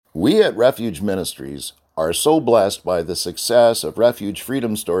We at Refuge Ministries are so blessed by the success of Refuge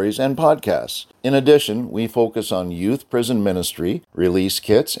Freedom Stories and podcasts. In addition, we focus on youth prison ministry, release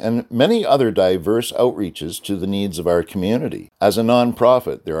kits, and many other diverse outreaches to the needs of our community. As a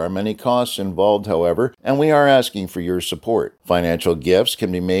nonprofit, there are many costs involved, however, and we are asking for your support. Financial gifts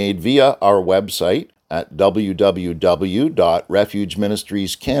can be made via our website at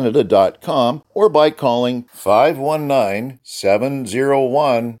www.refugeministriescanada.com or by calling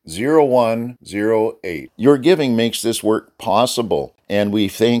 519-701-0108. Your giving makes this work possible, and we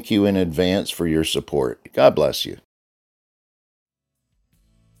thank you in advance for your support. God bless you.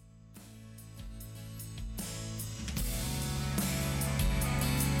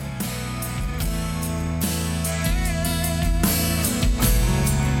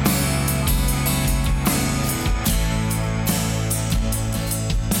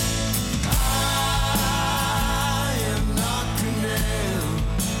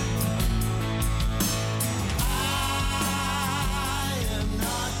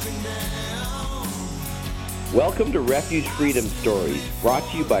 Welcome to Refuge Freedom Stories, brought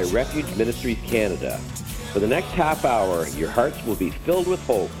to you by Refuge Ministries Canada. For the next half hour, your hearts will be filled with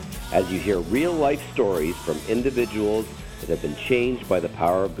hope as you hear real-life stories from individuals that have been changed by the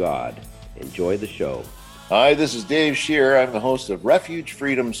power of God. Enjoy the show. Hi, this is Dave Shear. I'm the host of Refuge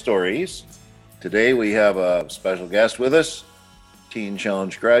Freedom Stories. Today we have a special guest with us, Teen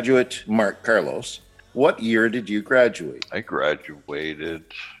Challenge graduate Mark Carlos. What year did you graduate? I graduated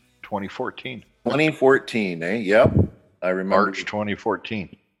 2014. 2014, eh? Yep. I remember. March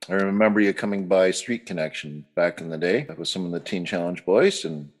 2014. I remember you coming by Street Connection back in the day with some of the Teen Challenge boys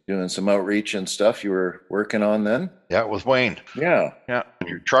and doing some outreach and stuff you were working on then. Yeah, with Wayne. Yeah. Yeah.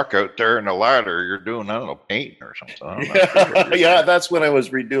 Your truck out there and a ladder, you're doing, I don't know, painting or something. Yeah, that's when I was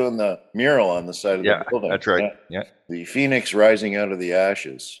redoing the mural on the side of the building. That's right. Yeah. The phoenix rising out of the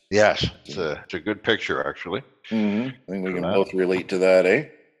ashes. Yes. It's a good picture, actually. Mm-hmm. I think we can both relate to that, eh?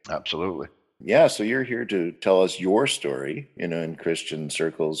 Absolutely. Yeah, so you're here to tell us your story. You know, in Christian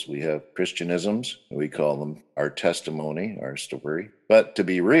circles, we have Christianisms. We call them our testimony, our story. But to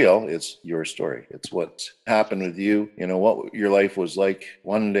be real, it's your story. It's what's happened with you, you know, what your life was like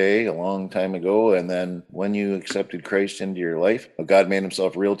one day, a long time ago, and then when you accepted Christ into your life, God made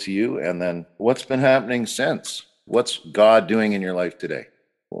himself real to you, and then what's been happening since? What's God doing in your life today?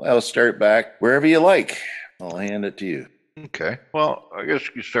 Well, I'll start back wherever you like. I'll hand it to you. Okay. Well, I guess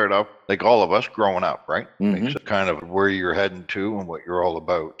you start off like all of us growing up, right? Mm-hmm. Makes it kind of where you're heading to and what you're all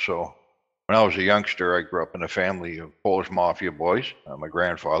about. So when I was a youngster, I grew up in a family of Polish mafia boys. My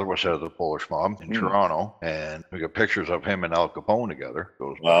grandfather was head of the Polish mob in Toronto, and we got pictures of him and Al Capone together.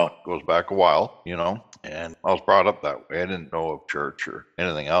 Goes back a while, you know, and I was brought up that way. I didn't know of church or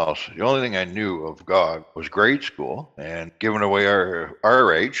anything else. The only thing I knew of God was grade school and giving away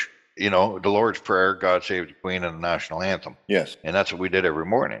our age. You know, the Lord's Prayer, God Save the Queen, and the national anthem. Yes. And that's what we did every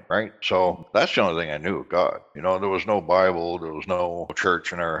morning, right? So that's the only thing I knew of God. You know, there was no Bible, there was no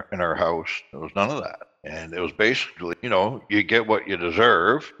church in our house, there was none of that. And it was basically, you know, you get what you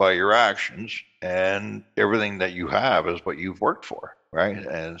deserve by your actions, and everything that you have is what you've worked for, right?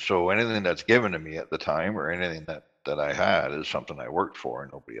 And so anything that's given to me at the time, or anything that I had, is something I worked for,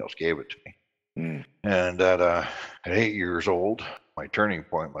 and nobody else gave it to me. And at 8 years old, my turning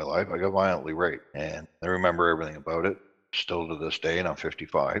point in my life, I got violently raped, and I remember everything about it still to this day, and I'm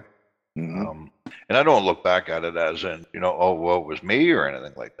 55. And I don't look back at it as in, you know, oh, well, it was me or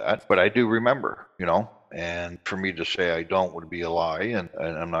anything like that, but I do remember, you know, and for me to say I don't would be a lie, and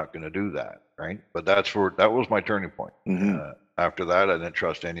I'm not going to do that, right? But that was my turning point. After that, I didn't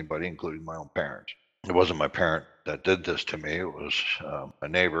trust anybody, including my own parents. It wasn't my parent that did this to me. It was a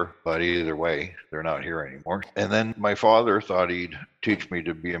neighbor, but either way, they're not here anymore. And then my father thought he'd teach me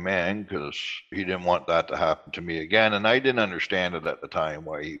to be a man because he didn't want that to happen to me again. And I didn't understand it at the time,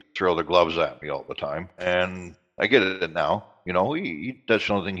 why he'd throw the gloves at me all the time. And I get it now. You know, that's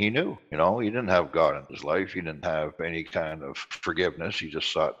the only thing he knew. You know, he didn't have God in his life. He didn't have any kind of forgiveness. He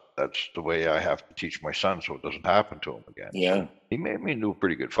just thought, that's the way I have to teach my son so it doesn't happen to him again. Yeah. So he made me into a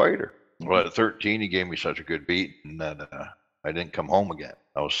pretty good fighter. Well, at 13, he gave me such a good beating that I didn't come home again.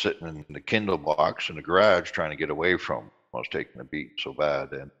 I was sitting in the Kindle box in the garage trying to get away from him. I was taking a beat so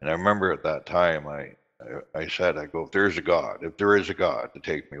bad. And I remember at that time, I said, if there is a God to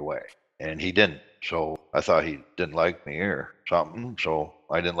take me away. And he didn't. So I thought he didn't like me or something. So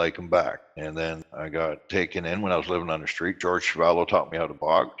I didn't like him back. And then I got taken in when I was living on the street. George Chavallo taught me how to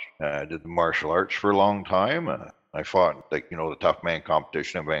box. I did the martial arts for a long time. I fought, like, you know, the tough man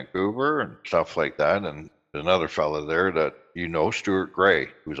competition in Vancouver and stuff like that. And there's another fella there that, you know, Stuart Gray,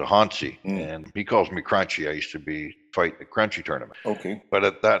 who's a Hansi, and he calls me Crunchy. I used to be fight the Crunchy tournament. Okay. But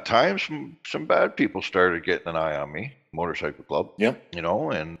at that time, some bad people started getting an eye on me. Motorcycle club. Yep. You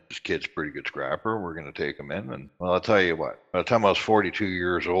know, and this kid's a pretty good scrapper. We're going to take him in. And well, I'll tell you what, by the time I was 42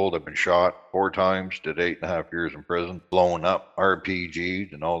 years old, I've been shot 4 times, did 8.5 years in prison, blown up,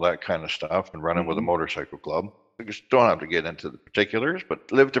 RPG'd, and all that kind of stuff, and running with a motorcycle club. I just don't have to get into the particulars,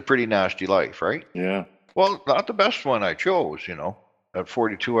 but lived a pretty nasty life, right? Yeah. Well, not the best one I chose, you know. At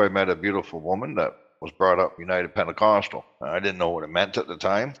 42, I met a beautiful woman that was brought up United Pentecostal. I didn't know what it meant at the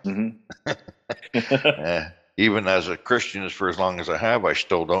time. Even as a Christian, for as long as I have, I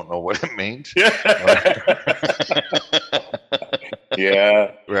still don't know what it means.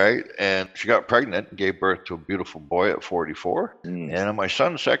 Yeah. Right. And she got pregnant and gave birth to a beautiful boy at 44. And on my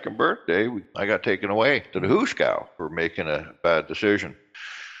son's second birthday, I got taken away to the Hooskow for making a bad decision.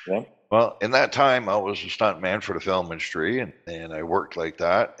 Yeah. Well, in that time, I was a stuntman for the film industry, and I worked like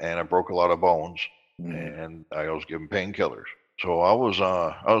that, and I broke a lot of bones, and I was given painkillers. So I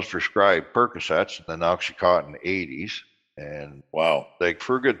was prescribed Percocets and then Oxycontin 80s, and wow, like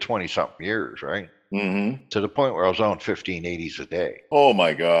for a good 20-something years, right? To the point where I was on 15 80s a day. Oh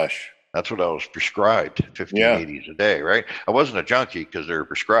my gosh. That's what I was prescribed, 15 80s a day, right? I wasn't a junkie because they were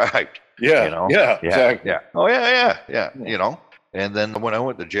prescribed. Yeah, you know? Yeah, exactly. Yeah. Oh, yeah, you know? And then when I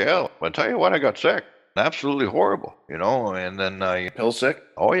went to jail, I'll tell you what, I got sick. Absolutely horrible, you know? And then I... Pill sick?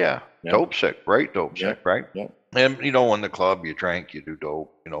 Oh, yeah. Dope sick, right? Dope sick, right? Yeah. And, you know, in the club, you drink, you do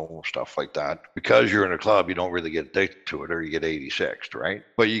dope, you know, stuff like that. Because you're in a club, you don't really get addicted to it or you get 86ed, right?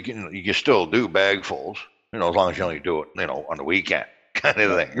 But you can still do bagfuls, you know, as long as you only do it, you know, on the weekend kind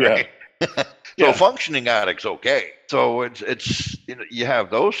of thing, right? So functioning addict's okay. So it's you know, you have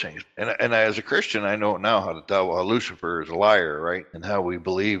those things. And as a Christian, I know now how to tell how Lucifer is a liar, right? And how we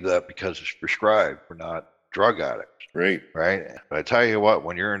believe that because it's prescribed, we're not drug addicts. Right. But I tell you what,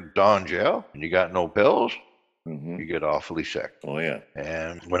 when you're in Don jail and you got no pills, you get awfully sick. Oh, yeah.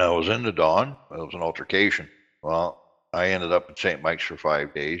 And when I was in the Don, it was an altercation. Well, I ended up in St. Mike's for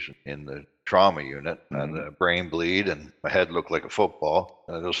 5 days in the trauma unit, and a brain bleed, and my head looked like a football.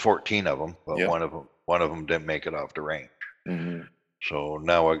 There was 14 of them, but one of them didn't make it off the range. So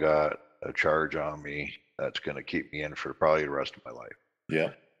now I got a charge on me that's going to keep me in for probably the rest of my life.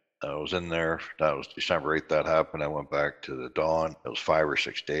 Yeah. I was in there. That was December 8th that happened. I went back to the Dawn. It was 5 or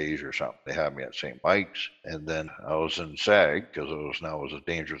 6 days or something. They had me at St. Mike's. And then I was in SAG because I was a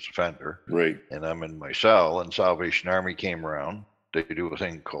dangerous offender. Right. And I'm in my cell, and Salvation Army came around. They do a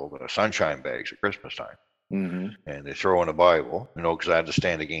thing called sunshine bags at Christmas time. And they throw in a Bible, you know, because I had to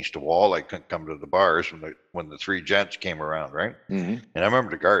stand against the wall. I couldn't come to the bars when the 3 gents came around, right? And I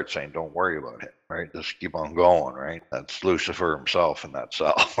remember the guard saying, "Don't worry about it, right? Just keep on going, right? That's Lucifer himself in that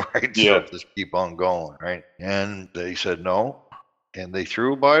cell, right? Yeah. So just keep on going, right?" And they said no, and they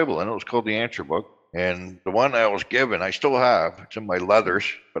threw a Bible, and it was called the Answer Book. And the one I was given, I still have. It's in my leathers,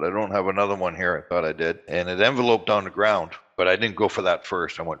 but I don't have another one here. I thought I did. And it enveloped on the ground, but I didn't go for that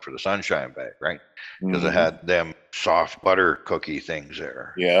first. I went for the sunshine bag, right? Because it had them soft butter cookie things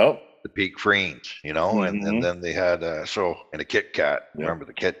there. Yeah. The Peak Freens, you know, and then they had, and a Kit Kat. Remember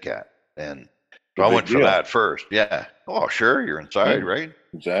the Kit Kat? And so I went for that first. Yeah. Oh, sure. You're inside, right?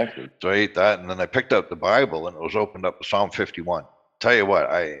 Exactly. So I ate that. And then I picked up the Bible, and it was opened up to Psalm 51. Tell you what,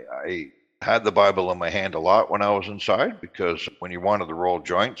 I had the Bible in my hand a lot when I was inside, because when you wanted to roll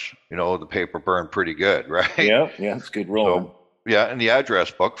joints, you know, the paper burned pretty good, right? Yeah, it's good rolling. So, and the address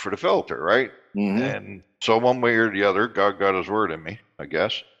book for the filter, right? And so one way or the other, God got his word in me, I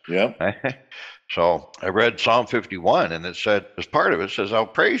guess. Yeah. So I read Psalm 51, and it said, as part of it, says, "I'll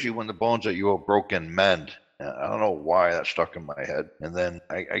praise you when the bones that you have broken mend." I don't know why that stuck in my head. And then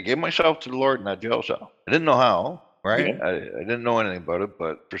I gave myself to the Lord in that jail cell. I didn't know how. Right? Yeah. I didn't know anything about it,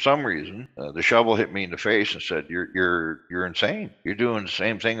 but for some reason, the shovel hit me in the face and said, "You're insane. You're doing the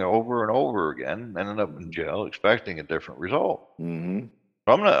same thing over and over again, ending up in jail, expecting a different result." I'm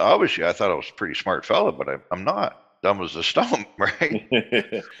not. Obviously, I thought I was a pretty smart fella, but I'm not. Dumb as a stump, right?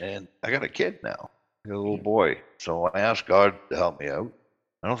 And I got a kid now, a little boy. So I asked God to help me out.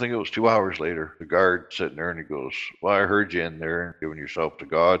 I don't think it was 2 hours later. The guard sitting there, and he goes, "Well, I heard you in there giving yourself to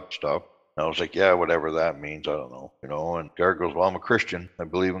God stuff." I was like, "Yeah, whatever that means, I don't know, you know." And Garrett goes, "Well, I'm a Christian. I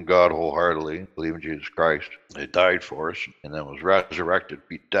believe in God wholeheartedly. I believe in Jesus Christ. He died for us and then was resurrected,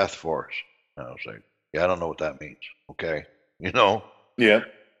 beat death for us." And I was like, "Yeah, I don't know what that means." Okay, you know? Yeah.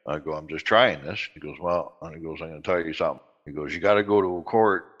 I go, "I'm just trying this." He goes, "Well," and he goes, "I'm going to tell you something." He goes, "You got to go to a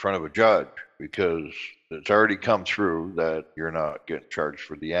court in front of a judge because it's already come through that you're not getting charged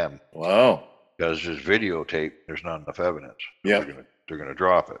for the M." Wow. Because this videotape, there's not enough evidence. Yeah. They're going to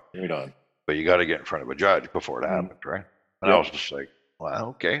drop it. Right on. But you got to get in front of a judge before it happens, right? And I was just like, "Well,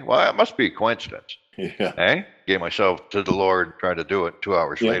 okay. Well, it must be a coincidence." Yeah. Hey, gave myself to the Lord, tried to do it. 2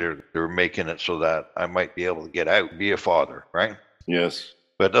 hours Yeah. later, they were making it so that I might be able to get out and be a father, right? Yes.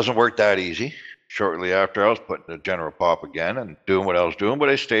 But it doesn't work that easy. Shortly after, I was put in the general pop again and doing what I was doing, but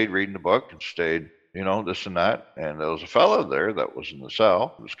I stayed reading the book and stayed, this and that. And there was a fellow there that was in the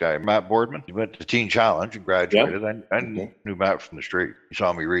cell, this guy, Matt Boardman. He went to Teen Challenge and Yeah. graduated. I Okay. knew Matt from the street. He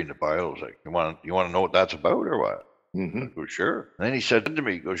saw me reading the Bible. I was like, you want to know what that's about or what? Mm-hmm. I go, sure. And then he said to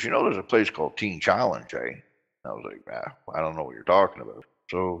me, he goes, there's a place called Teen Challenge, eh? I was like, I don't know what you're talking about.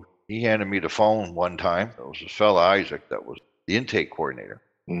 So he handed me the phone one time. It was this fella, Isaac, that was the intake coordinator.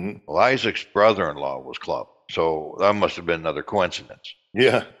 Mm-hmm. Well, Isaac's brother-in-law was club. So that must have been another coincidence,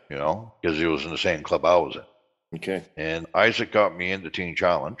 Yeah. because he was in the same club I was in. Okay. And Isaac got me into Teen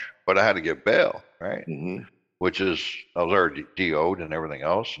Challenge, but I had to get bail, right? Mm-hmm. Which is, I was already DO'd and everything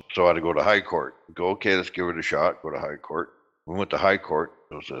else. So I had to go to high court. Go, okay, let's give it a shot. Go to high court. We went to high court.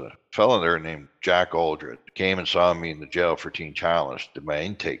 There was a fellow there named Jack Aldred. Came and saw me in the jail for Teen Challenge, did my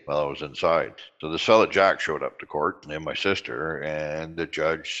intake while I was inside. So this fellow Jack showed up to court and my sister, and the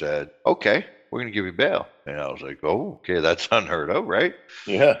judge said, okay, we're going to give you bail. And I was like, oh, okay, that's unheard of, right?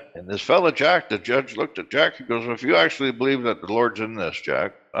 Yeah. And this fellow Jack, the judge looked at Jack. He goes, well, if you actually believe that the Lord's in this,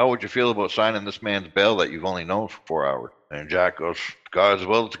 Jack, how would you feel about signing this man's bail that you've only known for 4 hours? And Jack goes, God's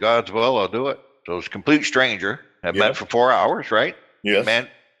will, it's God's will, I'll do it. So it's a complete stranger I've met for 4 hours, right? Yes. Man,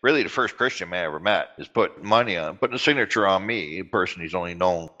 really the first Christian man I ever met is putting a signature on me, a person he's only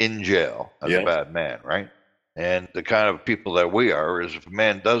known in jail as a bad man, right? And the kind of people that we are is if a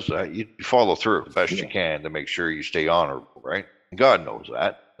man does that, you follow through the best you can to make sure you stay honorable, right? And God knows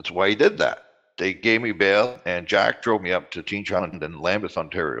that. That's why he did that. They gave me bail, and Jack drove me up to Teen Challenge in Lambeth,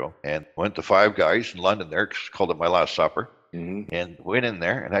 Ontario, and went to Five Guys in London there, called it my last supper, and went in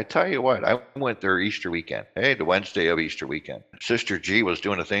there. And I tell you what, I went there Easter weekend, the Wednesday of Easter weekend. Sister G was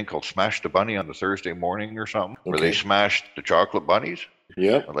doing a thing called Smash the Bunny on the Thursday morning or something, where they smashed the chocolate bunnies.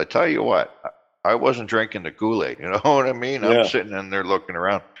 Yeah. Well, I tell you what, I wasn't drinking the Kool-Aid, you know what I mean? I'm sitting in there looking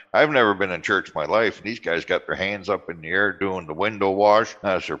around. I've never been in church in my life. These guys got their hands up in the air doing the window wash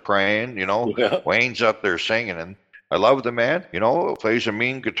as they're praying, Wayne's up there singing. And I love the man, plays a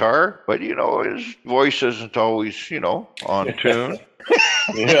mean guitar, but, his voice isn't always, on tune.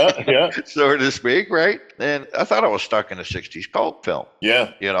 Yeah. So to speak, right? And I thought I was stuck in a 60s cult film.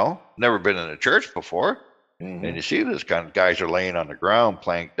 Yeah. Never been in a church before. Mm-hmm. And you see this kind of guys are laying on the ground,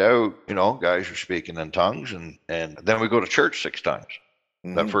 planked out, guys are speaking in tongues. And then we go to church 6 times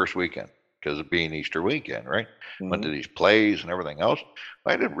that first weekend because of being Easter weekend, right? Went to these plays and everything else.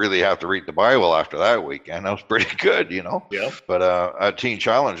 I didn't really have to read the Bible after that weekend. That was pretty good, Yeah. But at Teen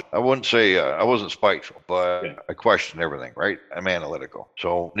Challenge, I wouldn't say I wasn't spiteful, but I questioned everything, right? I'm analytical.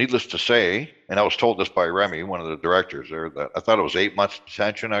 So needless to say, and I was told this by Remy, one of the directors there, that I thought it was 8 months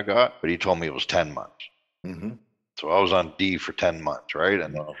detention I got, but he told me it was 10 months. Mm-hmm. So I was on D for 10 months, right?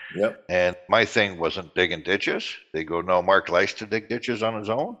 And and my thing wasn't digging ditches. They go, no, Mark likes to dig ditches on his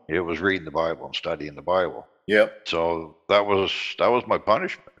own. It was reading the Bible and studying the Bible. Yep. So that was my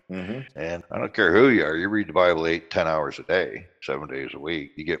punishment. Mm-hmm. And I don't care who you are, you read the Bible 8-10 hours a day, 7 days a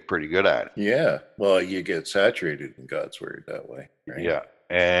week, you get pretty good at it. Yeah. Well, you get saturated in God's word that way. Right? Yeah.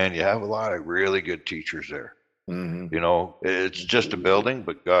 And you have a lot of really good teachers there. Mm-hmm. It's just a building,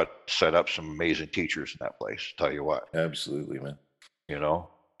 but God set up some amazing teachers in that place. Tell you what. Absolutely, man.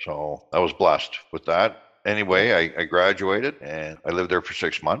 So I was blessed with that. Anyway, I graduated and I lived there for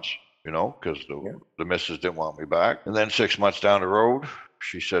 6 months, because the missus didn't want me back. And then 6 months down the road,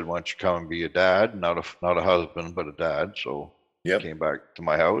 she said, why don't you come and be a dad? Not a husband, but a dad. So I came back to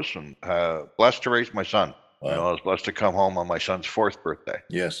my house and blessed to raise my son. Wow. I was blessed to come home on my son's 4th birthday.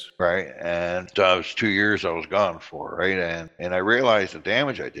 Yes. Right. And that was 2 years I was gone for. Right. And I realized the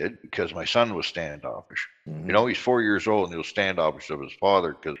damage I did because my son was standoffish. Mm-hmm. He's 4 years old and he was standoffish of his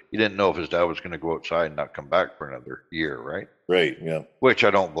father because he didn't know if his dad was going to go outside and not come back for another year. Right. Right. Yeah. Which I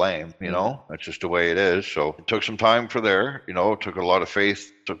don't blame, that's just the way it is. So it took some time for there, it took a lot of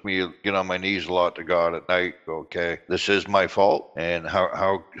faith. It took me to get on my knees a lot to God at night. Go, okay, this is my fault. And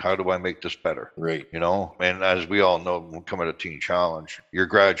how do I make this better? Right. And as we all know, when we come at a Teen Challenge, your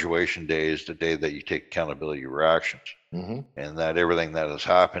graduation day is the day that you take accountability of your actions. Mm-hmm. And that everything that has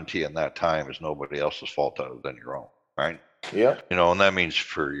happened to you in that time is nobody else's fault other than your own. Right. Yeah. And that means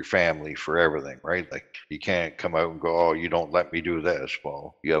for your family, for everything, right? Like you can't come out and go, oh, you don't let me do this.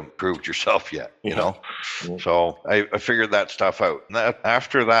 Well, you haven't proved yourself yet, Mm-hmm. So I figured that stuff out. And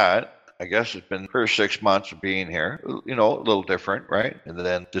after that, I guess it's been for 6 months of being here, a little different, right? And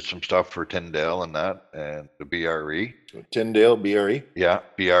then did some stuff for Tyndale and that and the BRE. Tyndale, BRE? Yeah,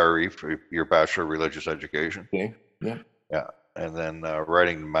 BRE for your Bachelor of Religious Education. Okay. Yeah. Yeah. and then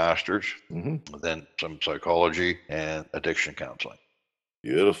writing the master's, Mm-hmm. then some psychology and addiction counseling.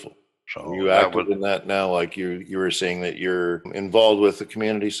 Beautiful. So Are you that active in that now? Like you were saying that you're involved with the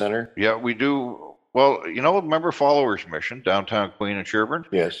community center? Yeah, we do. Well, remember Followers Mission, downtown Queen and Sherburne?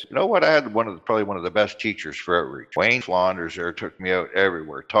 Yes. You know what? I had probably one of the best teachers for outreach. Wayne Flanders there took me out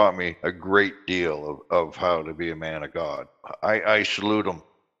everywhere, taught me a great deal of how to be a man of God. I salute him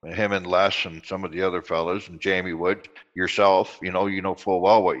and Les and some of the other fellas, and Jamie Wood, yourself. You know full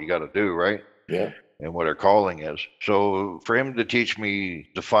well what you got to do, right? Yeah. And what our calling is. So for him to teach me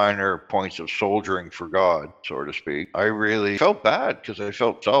the finer points of soldiering for God, so to speak, I really felt bad because I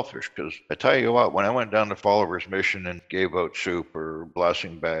felt selfish. Because I tell you what, when I went down to Followers Mission and gave out soup or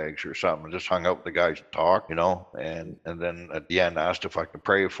blessing bags or something, just hung out with the guys and talked, and then at the end asked if I could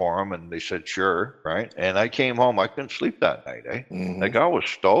pray for them, and they said sure, right? And I came home, I couldn't sleep that night, Mm-hmm. Like I was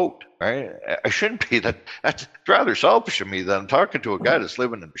stoked. Right? I shouldn't be that. That's rather selfish of me that I'm talking to a guy that's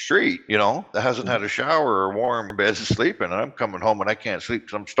living in the street, that hasn't had a shower or warm bed to sleep in. And I'm coming home and I can't sleep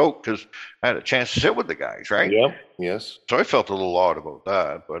because I'm stoked because I had a chance to sit with the guys, right? Yep. Yes. So I felt a little odd about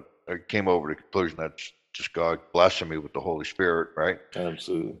that, but I came over to the conclusion that's just God blessing me with the Holy Spirit, right?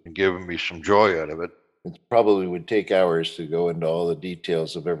 Absolutely. And giving me some joy out of it. It probably would take hours to go into all the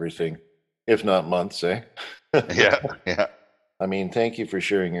details of everything, if not months, eh? Yeah. I mean, thank you for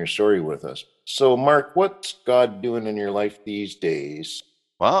sharing your story with us. So, Mark, what's God doing in your life these days?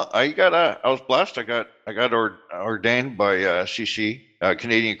 Well, I was blessed. I got ordained by CC,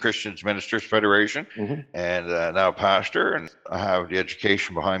 Canadian Christians Ministers Federation, Mm-hmm. and now pastor, and I have the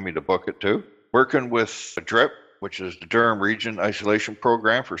education behind me to book it too. Working with DRIP, which is the Durham Region Isolation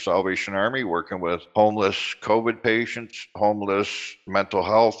Program for Salvation Army, working with homeless COVID patients, homeless mental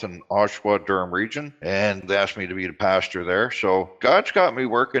health in Oshawa, Durham Region. And they asked me to be the pastor there. So God's got me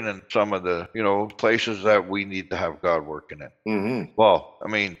working in some of the, places that we need to have God working in. Mm-hmm. Well, I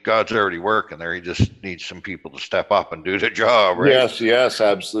mean, God's already working there. He just needs some people to step up and do the job, right? Yes,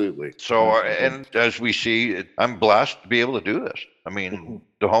 absolutely. So, and as we see, I'm blessed to be able to do this. I mean,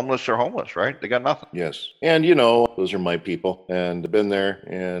 the homeless are homeless, right? They got nothing. Yes. And, those are my people. And I've been there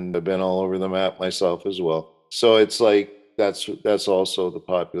and I've been all over the map myself as well. So it's like, that's also the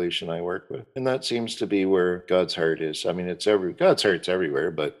population I work with. And that seems to be where God's heart is. I mean, God's heart's everywhere,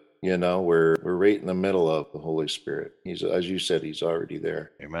 but, we're right in the middle of the Holy Spirit. He's, as you said, he's already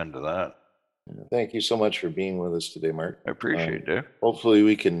there. Amen to that. Thank you so much for being with us today, Mark. I appreciate it, Dave. Hopefully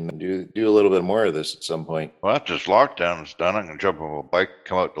we can do a little bit more of this at some point. Well, after this lockdown is done, I'm going to jump on a bike and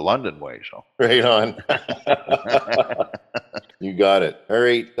come out the London way. So right on. You got it. All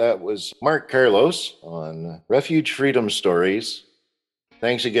right. That was Mark Carlos on Refuge Freedom Stories.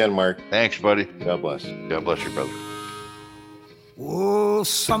 Thanks again, Mark. Thanks, buddy. God bless. God bless you, brother. Oh,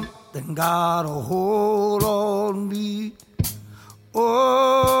 something got a hold on me.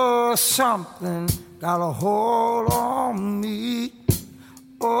 Oh, something got a hold on me.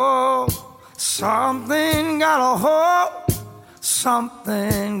 Oh, something got a hold.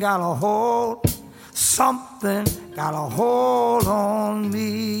 Something got a hold. Something got a hold on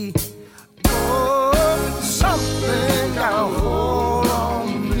me. Oh, something got a hold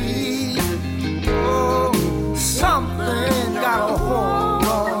on me. Oh, something got a hold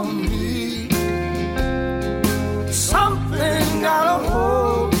on me. Something got a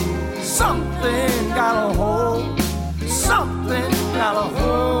hold. Something got a hold. Something got a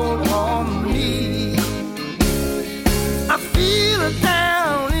hold on me. I feel it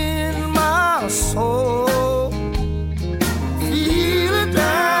down in my soul. Feel it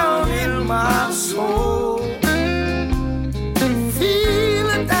down in my soul. Feel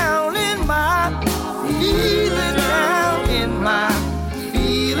it down in my. Feel it down in my.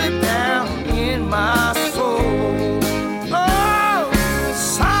 Feel it down in my soul. Oh,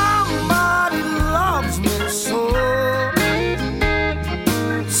 somebody loves me so.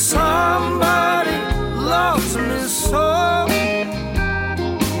 Somebody loves me so.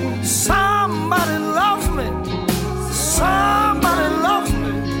 Somebody loves me. Somebody loves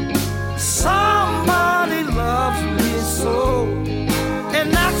me. Somebody loves me so. And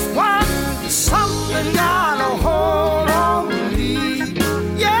that's why something got a hold on me.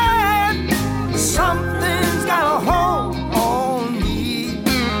 Yeah, something's got a hold on me.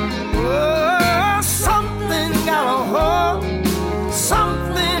 Oh, something got a hold.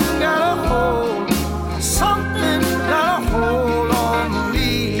 Something got a hold. Something got a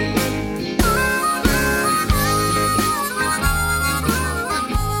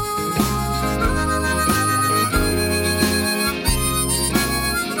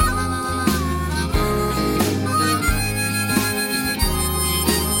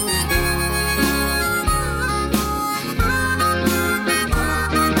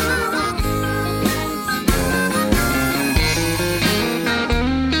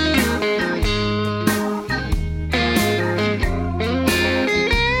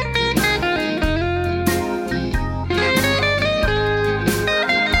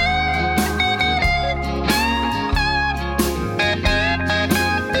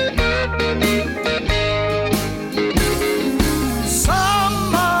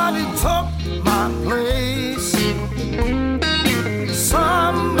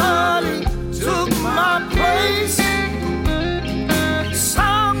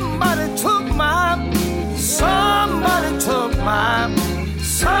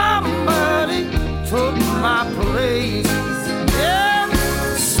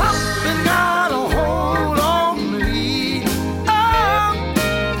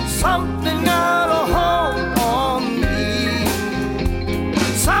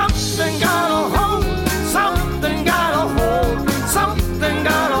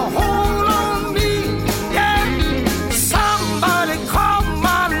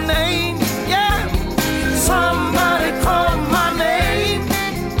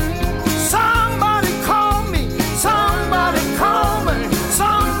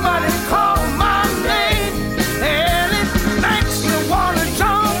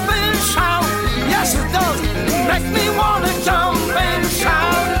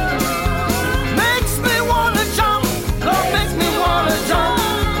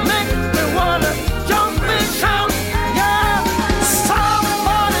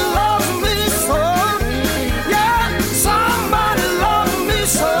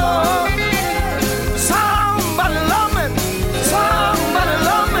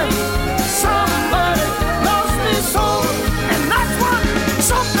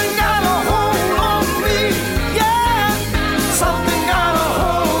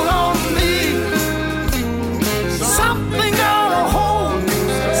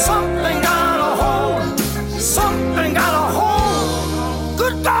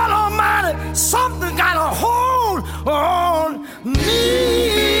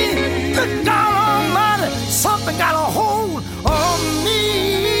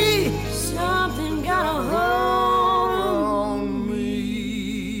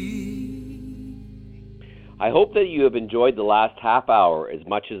I hope that you have enjoyed the last half hour as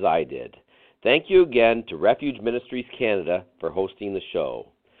much as I did. Thank you again to Refuge Ministries Canada for hosting the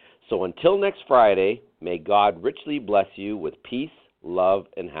show. So until next Friday, may God richly bless you with peace, love,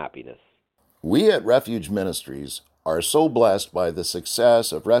 and happiness. We at Refuge Ministries are so blessed by the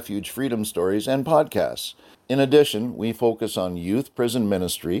success of Refuge Freedom Stories and podcasts. In addition, we focus on youth prison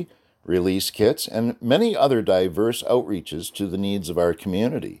ministry, release kits, and many other diverse outreaches to the needs of our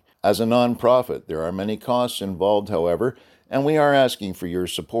community. As a nonprofit, there are many costs involved, however, and we are asking for your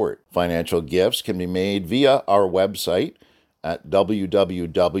support. Financial gifts can be made via our website at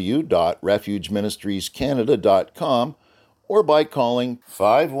www.refugeministriescanada.com or by calling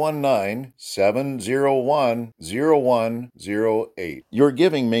 519-701-0108. Your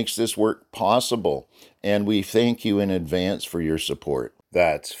giving makes this work possible, and we thank you in advance for your support.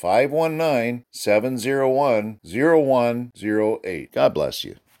 That's 519-701-0108. God bless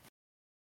you.